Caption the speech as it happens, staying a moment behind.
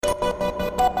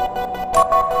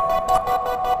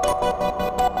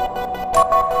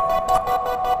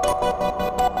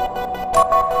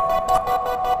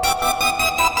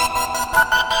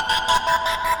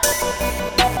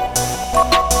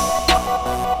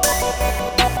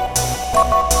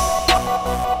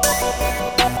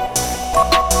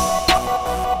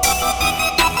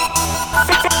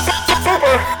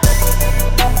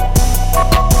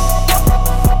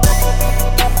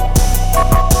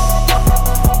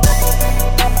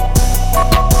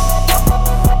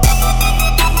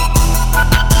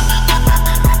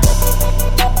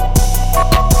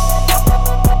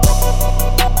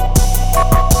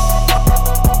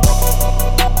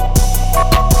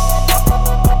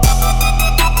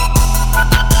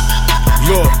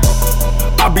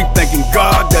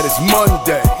it's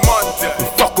Monday.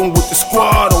 I'm fucking with the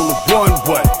squad on the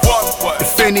one-way.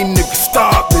 If any nigga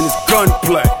stop, then it's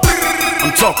gunplay.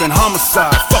 I'm talking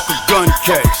homicide, fuck a gun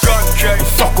case. I'm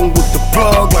fucking with the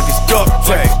plug like it's duct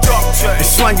tape.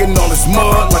 It's slanging all this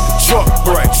mud like a truck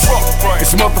brake.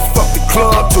 It's motherfucking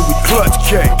club till we clutch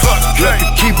cake. Left the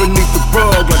key beneath the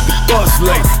rug like the bus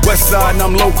late. West side and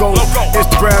I'm loco.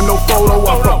 Instagram no photo.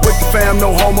 I fuck with the fam,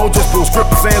 no homo. Just do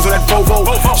script sands on that Volvo.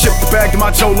 Ship the bag to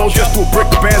my cholo. Just do a brick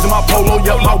the bands in my polo.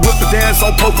 Yup, my whip the dance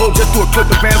on Popo. Just do a clip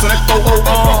the bands on that photo.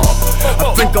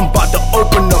 I think I'm about to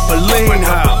open up a lean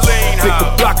house. Pick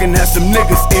the block and have some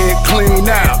niggas in clean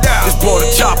out. Just bought a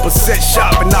chopper, set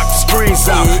shop and knock the screens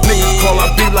out. Niggas call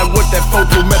I be like what that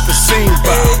photo meant the scene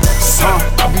by.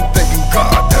 I be thanking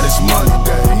God that it's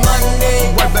Monday.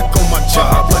 Right back on my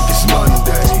job like it's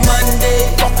Monday.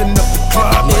 Fucking up the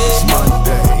club like it's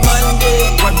Monday.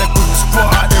 Right back with the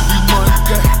squad every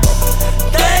Monday.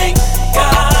 Thank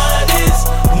God it's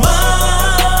Monday.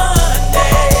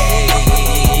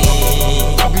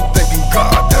 I be thanking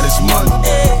God that it's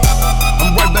Monday.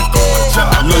 I'm right back on my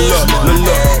job. Look,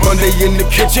 Monday in the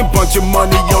kitchen, bunch of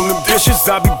money on them dishes.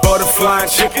 I be butterflying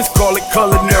chickens, call it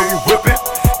culinary whipping.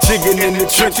 Jigging in the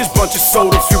trenches, bunch of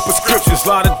soda, few prescriptions.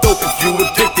 Lot of dope if you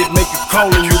addicted, make a call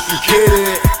and you can get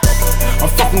it. I'm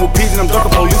fucking with peas and I'm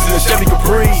dunking police in a Chevy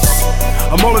Caprice.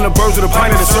 I'm rolling the birds with a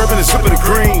pint of the serving and sipping the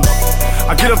green.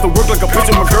 I get up to work like a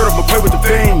pitcher, my girl, but play with the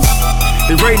things.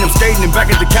 They raiding, I'm skating and back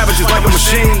at the cabbages like a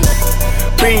machine.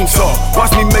 Bean talk, watch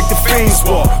me make the fiends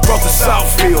walk. Brought the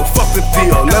Southfield, fuck the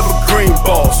deal, never green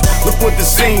balls. Look what the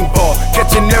scene ball,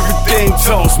 catching everything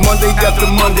toast. Monday after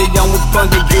Monday, I'm with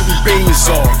Bundy, getting beans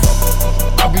off.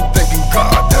 I be thanking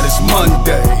God that it's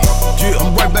Monday. Yeah, I'm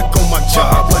right back on my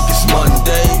job like it's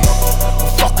Monday.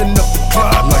 I'm fucking up the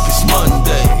club like it's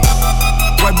Monday.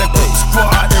 Right back with the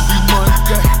squad every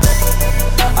Monday.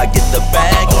 I get the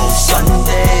bag on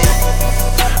Sunday.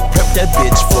 Prep that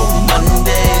bitch for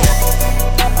Monday.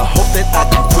 I hope that I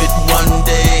can quit one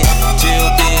day. Till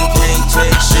then, can't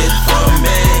take shit from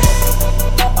me.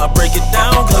 I break it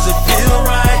down cause it feel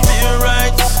right.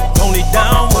 Tone it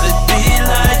down what it be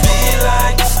like.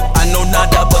 I know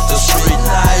nada but the street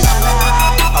life.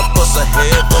 I bust a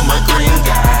head for my green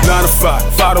guy. 9 to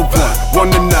 5, 5 to 1,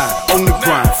 1 to 9, on the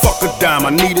grind. Fuck a dime,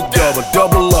 I need a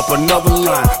double up another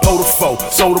line. Hold a foe,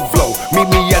 soda blow, meet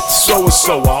me at the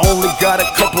so-and-so. I only got a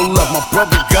couple left, my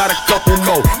brother got a couple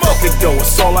more. Fuck it though,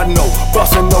 it's all I know,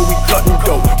 bustin' know we cuttin'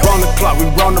 dough. Round the clock, we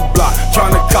round the block,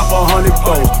 tryna cop 100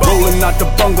 bows. Rolling out the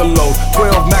bungalow,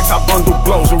 12 max, I bundle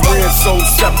blows. A red so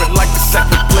separate like the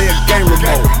second player game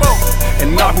remote.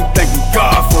 And I be thanking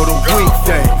God for the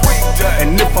weekday.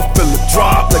 And if I feel a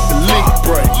drop, let the leak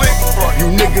break. You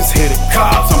niggas hit the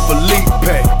cops, I'm Felipe.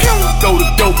 Throw the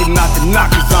dope and not the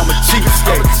knockers, I'm a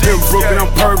cheapskate. Still Brooklyn, I'm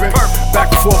purring.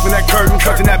 Back and forth in that curtain,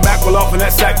 cutting that mackerel off in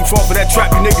that sack. You fall for that trap,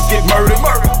 you niggas get murdered.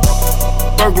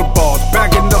 Burglar balls,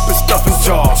 bagging up and stuffing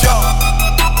jars.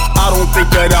 I don't think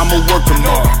that I'ma work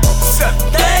tomorrow.